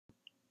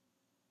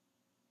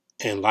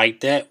And like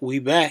that, we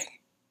back.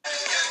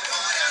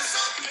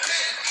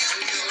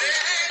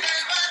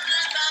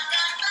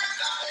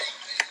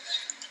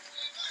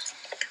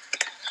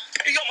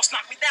 You almost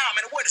knocked me down,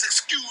 man. The word is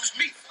excuse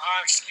me.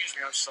 Excuse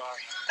me, I'm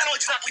sorry. Not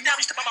only just knocked me down,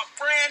 you stepped on my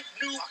brand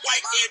new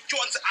white Air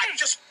Jordans that I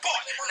just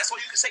bought. And that's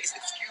all you can say is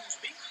excuse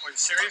me. Are you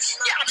serious?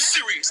 Yeah, I'm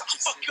serious. I'll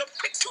fuck you up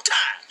quick 2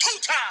 times.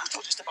 2 times. Who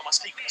told you to step on my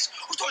sneakers?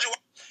 Who told you?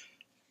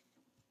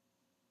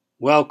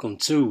 Welcome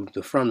to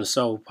the From the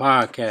Soul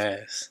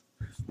podcast,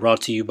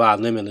 brought to you by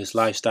Limitless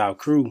Lifestyle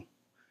Crew.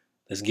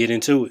 Let's get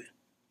into it.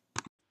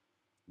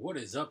 What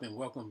is up, and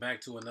welcome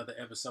back to another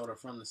episode of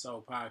From the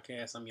Soul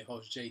podcast. I'm your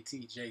host,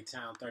 JT,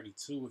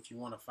 JTown32. If you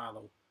want to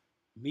follow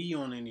me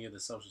on any of the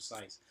social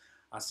sites,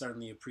 I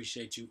certainly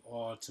appreciate you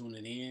all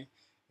tuning in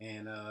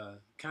and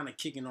kind of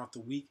kicking off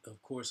the week,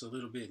 of course, a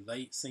little bit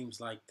late.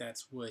 Seems like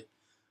that's what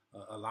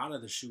a lot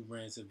of the shoe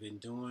brands have been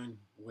doing,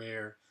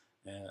 where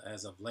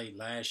as of late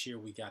last year,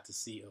 we got to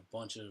see a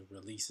bunch of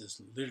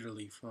releases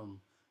literally from,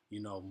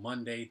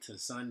 Monday to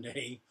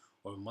Sunday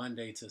or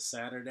Monday to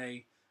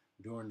Saturday.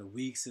 During the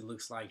weeks, it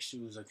looks like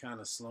shoes are kind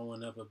of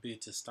slowing up a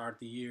bit to start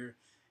the year,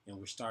 and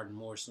we're starting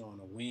more so on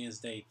a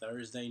Wednesday,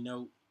 Thursday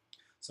note.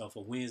 So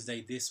for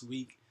Wednesday this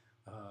week,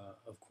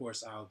 of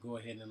course, I'll go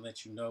ahead and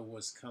let you know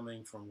what's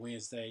coming from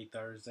Wednesday,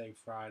 Thursday,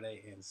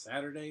 Friday, and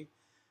Saturday.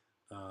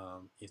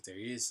 If there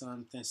is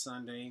something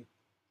Sunday,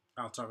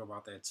 I'll talk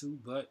about that too.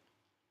 But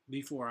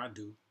before I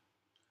do,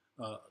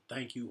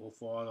 thank you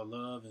for all the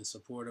love and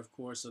support, of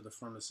course, of the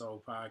From the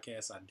Soul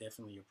podcast. I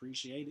definitely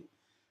appreciate it.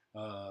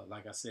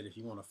 Like I said, if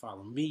you want to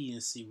follow me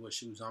and see what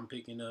shoes I'm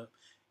picking up,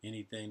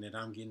 anything that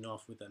I'm getting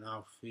off with an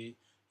outfit,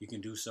 you can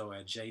do so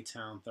at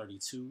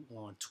JTown32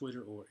 on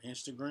Twitter or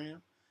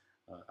Instagram.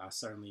 I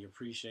certainly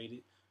appreciate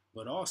it.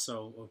 But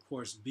also, of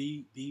course,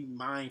 be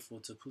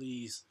mindful to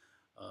please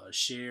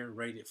share,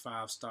 rate it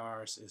 5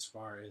 stars as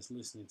far as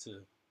listening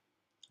to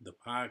the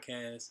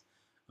podcast.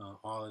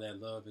 All of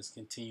that love has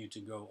continued to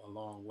go a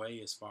long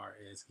way as far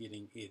as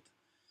getting it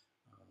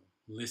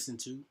listened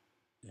to,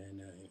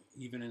 and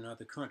even in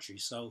other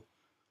countries. So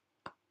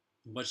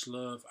much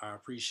love. I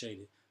appreciate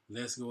it.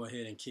 Let's go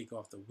ahead and kick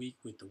off the week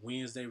with the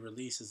Wednesday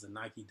releases, the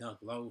Nike Dunk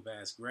Low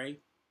Vast Gray.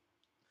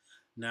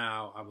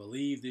 Now, I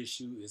believe this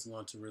shoe is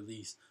going to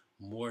release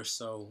more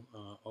so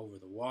over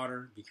the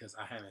water because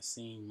I haven't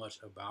seen much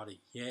about it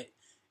yet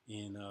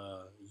in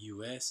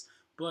U.S.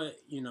 But,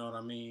 you know what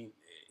I mean?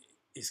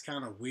 It's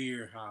kind of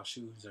weird how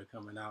shoes are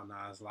coming out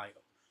now. It's like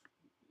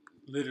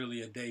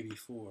literally a day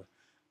before.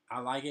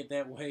 I like it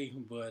that way,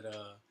 but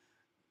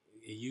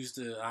it used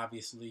to,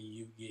 obviously,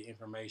 you get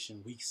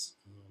information weeks,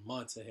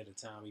 months ahead of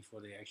time before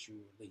they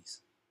actually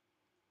release.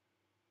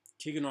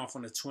 Kicking off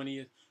on the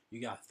 20th,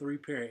 you got 3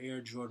 pair of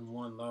Air Jordan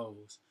 1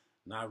 lows.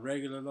 Not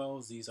regular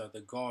lows, these are the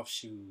golf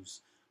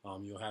shoes.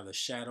 You'll have the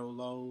shadow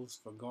lows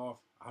for golf.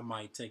 I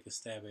might take a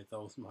stab at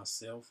those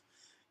myself.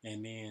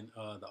 And then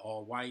the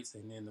all whites,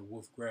 and then the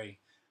wolf gray.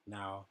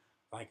 Now,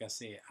 like I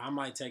said, I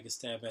might take a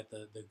stab at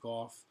the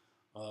golf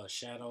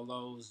shadow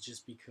lows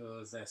just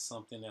because that's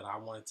something that I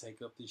want to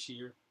take up this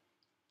year.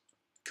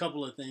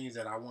 Couple of things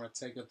that I want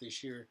to take up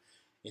this year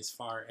as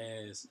far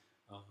as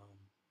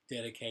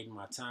dedicating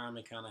my time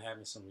and kind of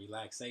having some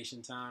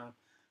relaxation time.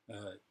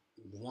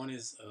 One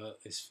is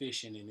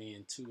fishing, and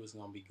then 2 is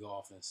going to be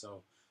golfing.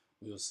 So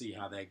we'll see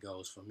how that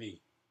goes for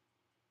me.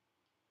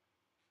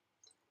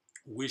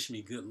 Wish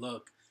me good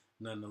luck,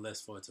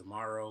 nonetheless, for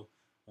tomorrow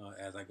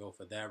as I go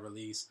for that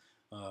release.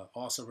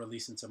 Also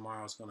releasing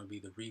tomorrow is going to be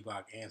the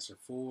Reebok Answer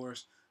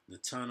 4s, the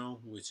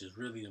Tunnel, which is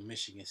really the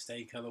Michigan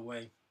State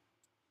colorway.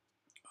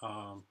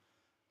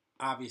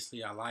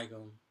 Obviously, I like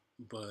them,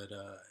 but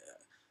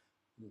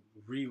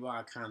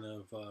Reebok kind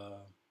of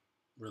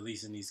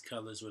releasing these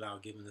colors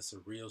without giving us a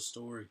real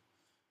story.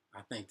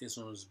 I think this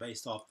one was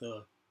based off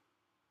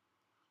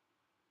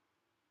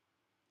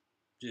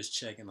just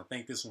checking. I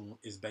think this one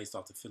is based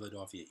off the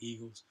Philadelphia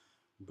Eagles,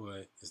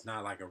 but it's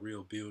not like a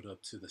real build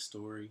up to the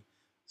story.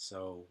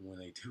 So when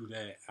they do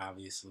that,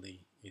 obviously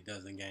it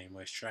doesn't gain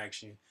much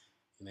traction,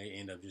 and they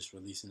end up just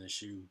releasing a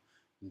shoe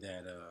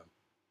that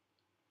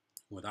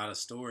without a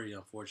story,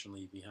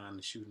 unfortunately, behind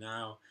the shoe.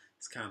 Now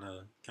it's kind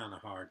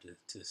of hard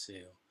to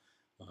sell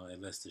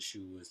unless the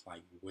shoe is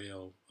like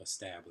well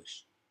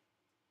established.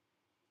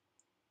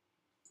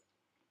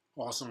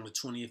 Also on the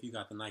 20th, you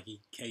got the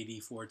Nike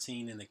KD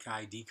 14 in the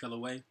Kai D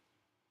colorway.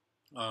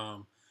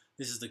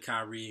 This is the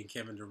Kyrie and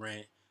Kevin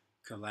Durant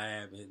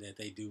collab that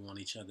they do on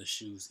each other's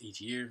shoes each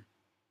year.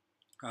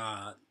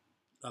 A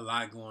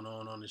lot going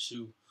on the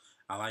shoe.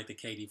 I like the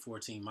KD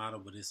 14 model,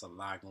 but it's a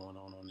lot going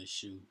on this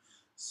shoe.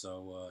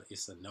 So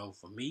it's a no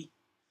for me.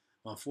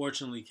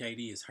 Unfortunately,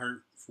 KD is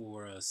hurt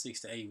for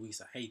 6 to 8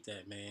 weeks. I hate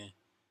that, man.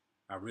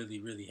 I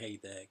really, really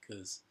hate that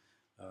because,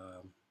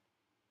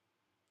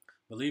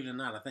 believe it or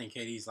not, I think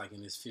KD's like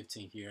in his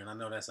 15th year. And I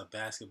know that's a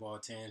basketball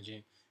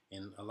tangent,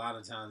 and a lot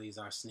of times these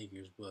are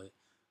sneakers, but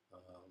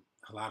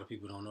a lot of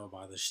people don't know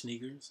about the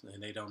sneakers,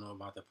 and they don't know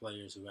about the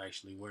players who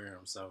actually wear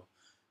them. So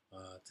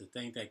to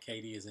think that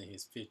KD is in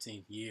his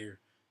 15th year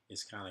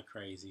is kind of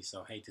crazy.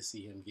 So I hate to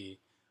see him get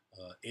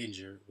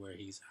injured, where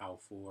he's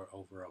out for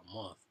over a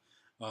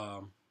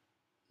month.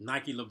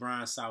 Nike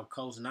LeBron South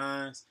Coast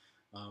Nines.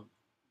 Um,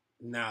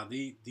 Now,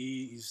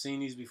 you've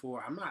seen these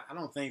before. I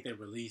don't think they're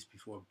released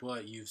before,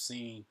 but you've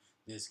seen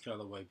this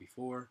colorway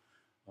before.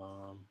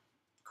 Um,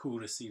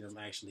 cool to see them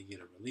actually get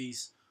a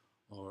release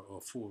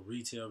or full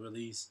retail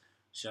release,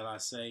 shall I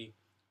say.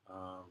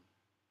 Um,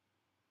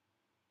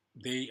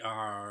 they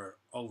are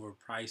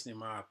overpriced in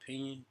my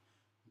opinion,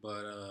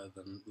 but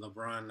the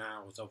LeBron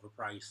now was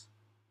overpriced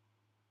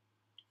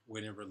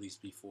when it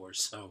released before,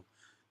 so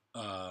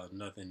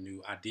nothing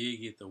new. I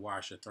did get the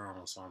Washer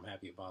Throne, so I'm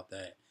happy about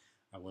that.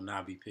 I will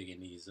not be picking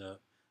these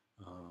up.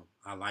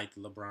 I like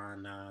the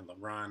LeBron 9.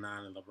 LeBron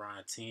 9 and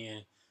LeBron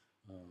 10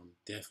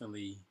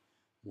 definitely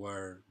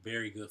were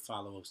very good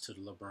follow-ups to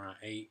the LeBron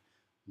 8,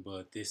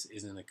 but this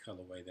isn't a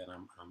colorway that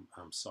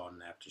I'm sought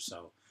after.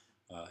 So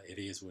it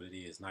is what it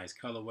is. Nice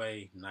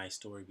colorway, nice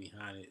story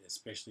behind it,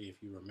 especially if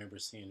you remember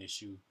seeing this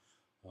shoe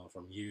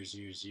from years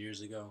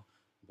ago.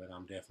 But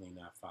I'm definitely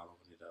not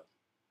following it up.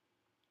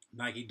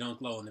 Nike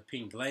Dunk Low in the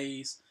pink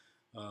glaze,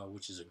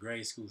 which is a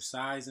grade school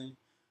sizing.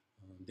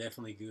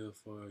 Definitely good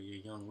for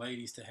your young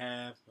ladies to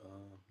have,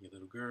 your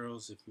little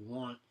girls if you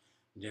want.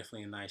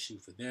 Definitely a nice shoe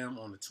for them.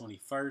 On the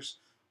 21st,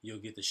 you'll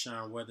get the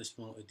Sean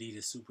Weatherspoon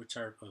Adidas Super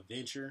Turf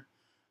Adventure.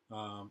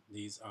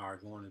 These are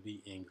going to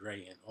be in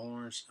gray and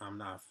orange. I'm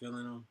not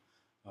feeling them.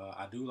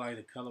 I do like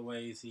the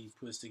colorways he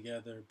puts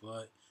together,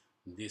 but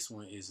this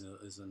one is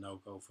a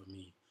no-go for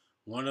me.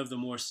 One of the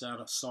more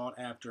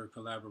sought-after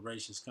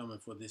collaborations coming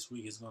for this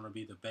week is going to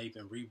be the Bape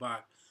and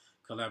Reebok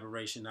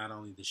collaboration. Not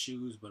only the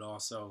shoes, but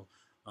also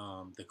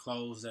the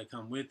clothes that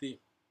come with it.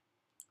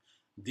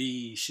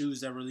 The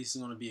shoes that release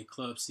is going to be a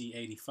Club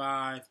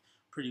C85,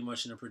 pretty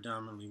much in a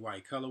predominantly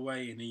white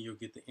colorway, and then you'll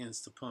get the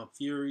Insta Pump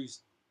Furies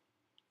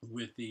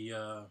with the,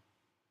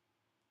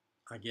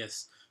 I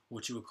guess,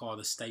 what you would call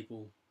the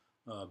staple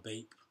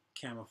Bape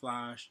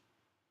camouflage.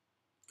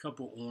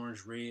 Couple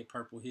orange, red,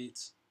 purple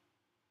hits.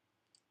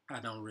 I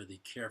don't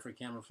really care for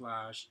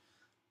camouflage.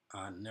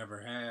 I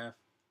never have.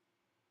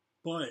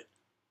 But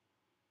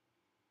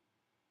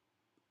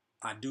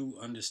I do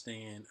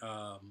understand,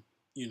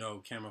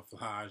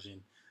 camouflage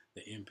and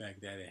the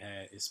impact that it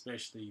had,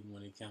 especially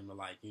when it came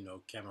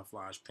to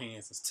camouflage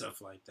pants and stuff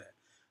like that.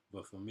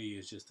 But for me,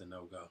 it's just a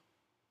no-go.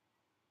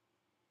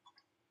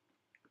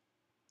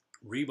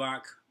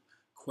 Reebok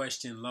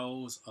Question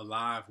Lows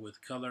Alive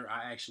with Color.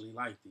 I actually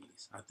like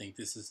these. I think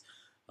this is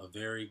a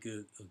very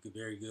good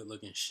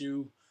looking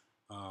shoe.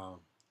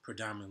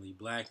 Predominantly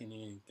black and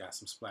then got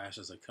some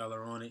splashes of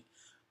color on it.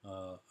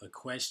 A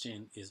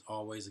Question is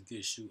always a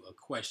good shoe. A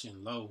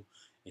Question Low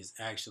is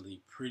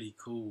actually pretty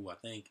cool. I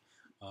think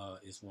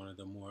it's one of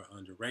the more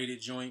underrated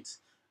joints.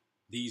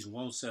 These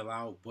won't sell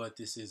out, but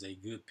this is a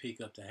good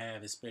pickup to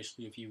have,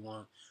 especially if you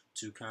want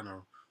to kind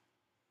of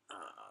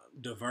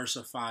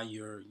diversify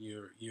your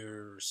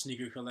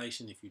sneaker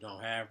collection. If you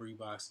don't have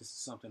Reeboks, this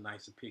is something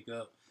nice to pick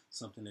up,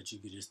 something that you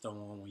could just throw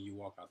on when you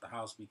walk out the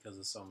house because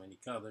of so many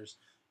colors.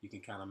 You can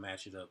kind of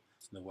match it up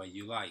the way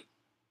you like.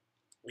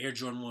 Air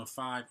Jordan 1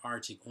 5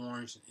 Arctic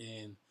Orange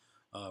and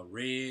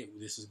red.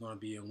 This is going to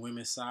be in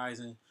women's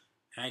sizing.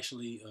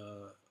 Actually,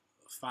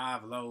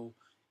 5 low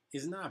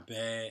is not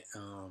bad.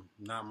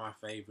 Not my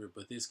favorite,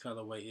 but this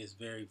colorway is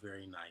very,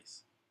 very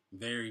nice.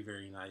 Very,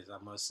 very nice,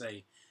 I must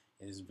say.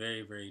 It is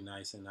very, very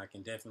nice, and I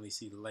can definitely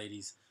see the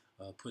ladies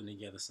putting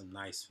together some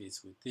nice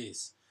fits with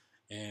this.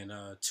 And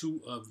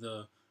two of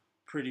the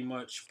pretty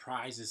much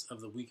prizes of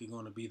the week are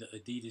going to be the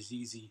Adidas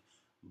Yeezy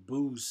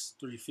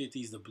Boost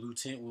 350s. The blue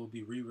tint will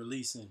be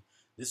re-releasing.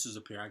 This was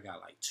a pair I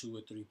got like 2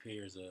 or 3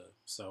 pairs of.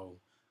 So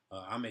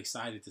I'm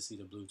excited to see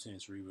the blue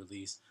tints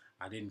re-release.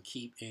 I didn't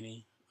keep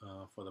any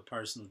for the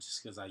personal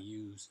just because I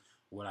used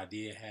what I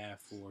did have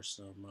for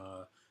some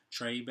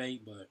trade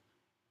bait. But,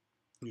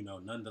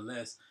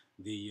 nonetheless,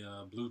 the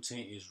blue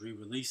tint is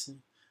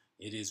re-releasing.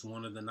 It is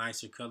one of the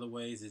nicer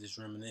colorways. It is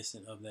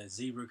reminiscent of that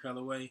zebra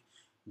colorway,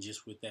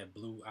 just with that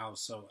blue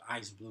outsole,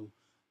 ice blue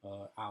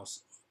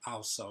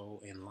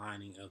outsole and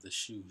lining of the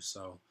shoe.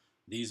 So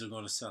these are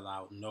going to sell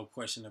out, no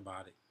question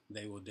about it.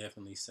 They will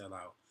definitely sell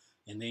out.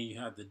 And then you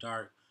have the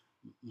dark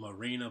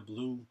marina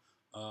blue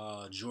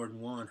Jordan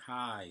 1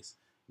 highs.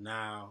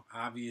 Now,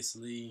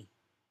 obviously,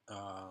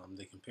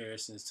 the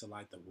comparisons to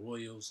like the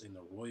Royals in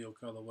the Royal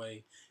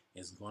colorway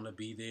is going to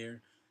be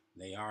there.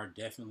 They are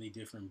definitely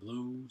different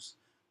blues,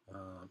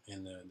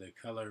 and the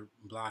color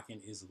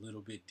blocking is a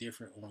little bit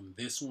different on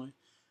this one.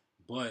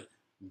 But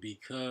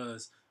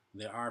because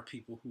there are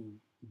people who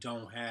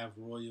don't have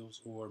Royals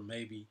or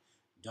maybe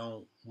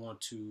don't want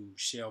to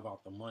shell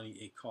out the money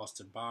it costs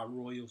to buy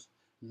Royals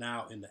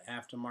now in the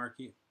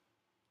aftermarket,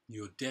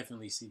 you'll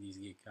definitely see these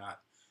get caught.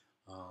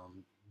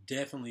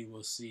 Definitely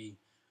will see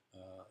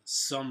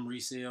some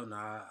resale.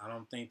 Now, I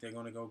don't think they're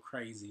going to go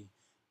crazy,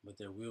 but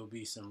there will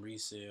be some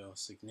resale,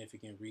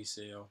 significant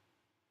resale.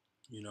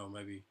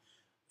 Maybe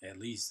at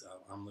least,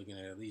 I'm looking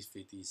at least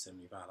 $50,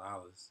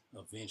 $75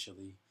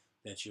 eventually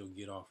that you'll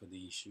get off of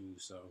these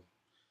shoes. So,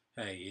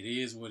 hey, it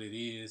is what it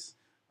is.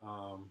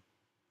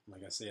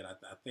 Like I said,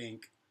 I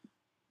think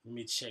Let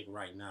me check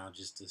right now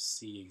just to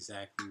see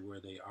exactly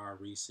where they are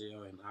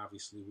resale. And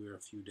obviously, we're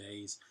a few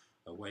days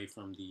away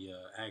from the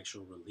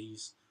actual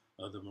release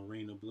of the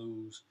Marina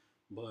Blues.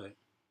 But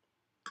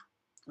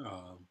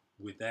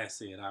with that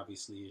said,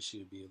 obviously, it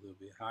should be a little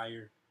bit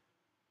higher.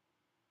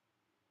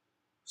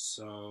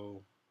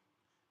 So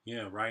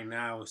yeah, right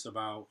now it's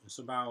about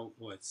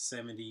what,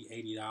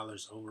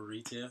 $70-$80 over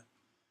retail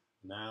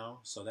now.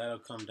 So that'll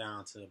come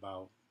down to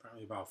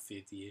probably about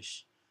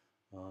 50ish,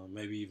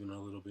 maybe even a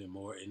little bit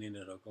more, and then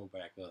it'll go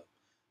back up.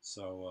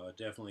 So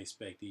definitely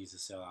expect these to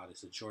sell out.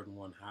 It's a Jordan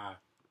 1 high,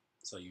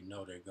 so you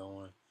know they're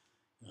going.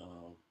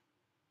 Um,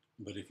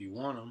 but if you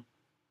want them,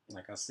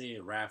 like I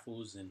said,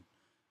 raffles and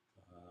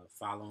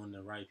following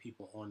the right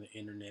people on the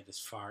internet as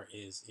far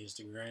as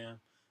Instagram,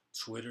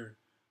 Twitter,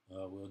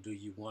 will do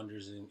you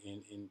wonders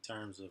in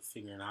terms of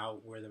figuring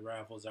out where the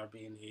raffles are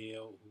being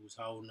held, who's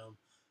holding them,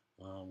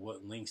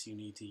 what links you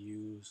need to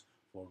use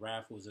for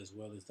raffles, as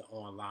well as the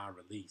online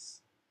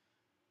release.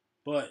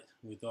 But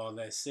with all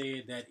that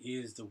said, that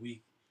is the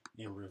week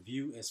in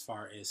review as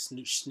far as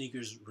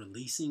sneakers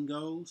releasing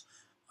goes.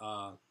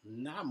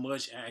 Not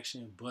much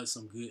action, but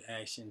some good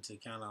action to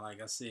kind of,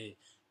 like I said,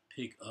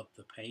 pick up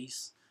the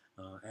pace.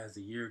 As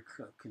the year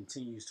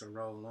continues to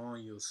roll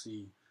on, you'll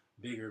see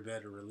bigger,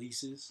 better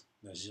releases.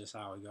 That's just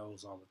how it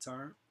goes all the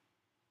time.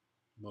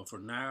 But for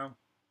now,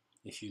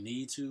 if you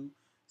need to,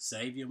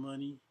 save your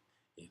money.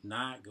 If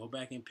not, go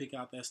back and pick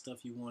out that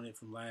stuff you wanted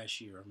from last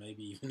year or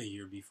maybe even the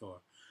year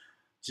before.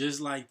 Just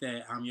like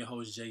that, I'm your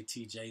host,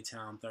 JT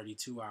Town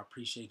 32. I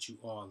appreciate you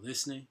all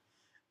listening.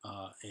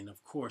 And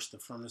of course, the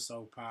From the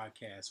Soul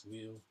podcast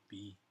will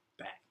be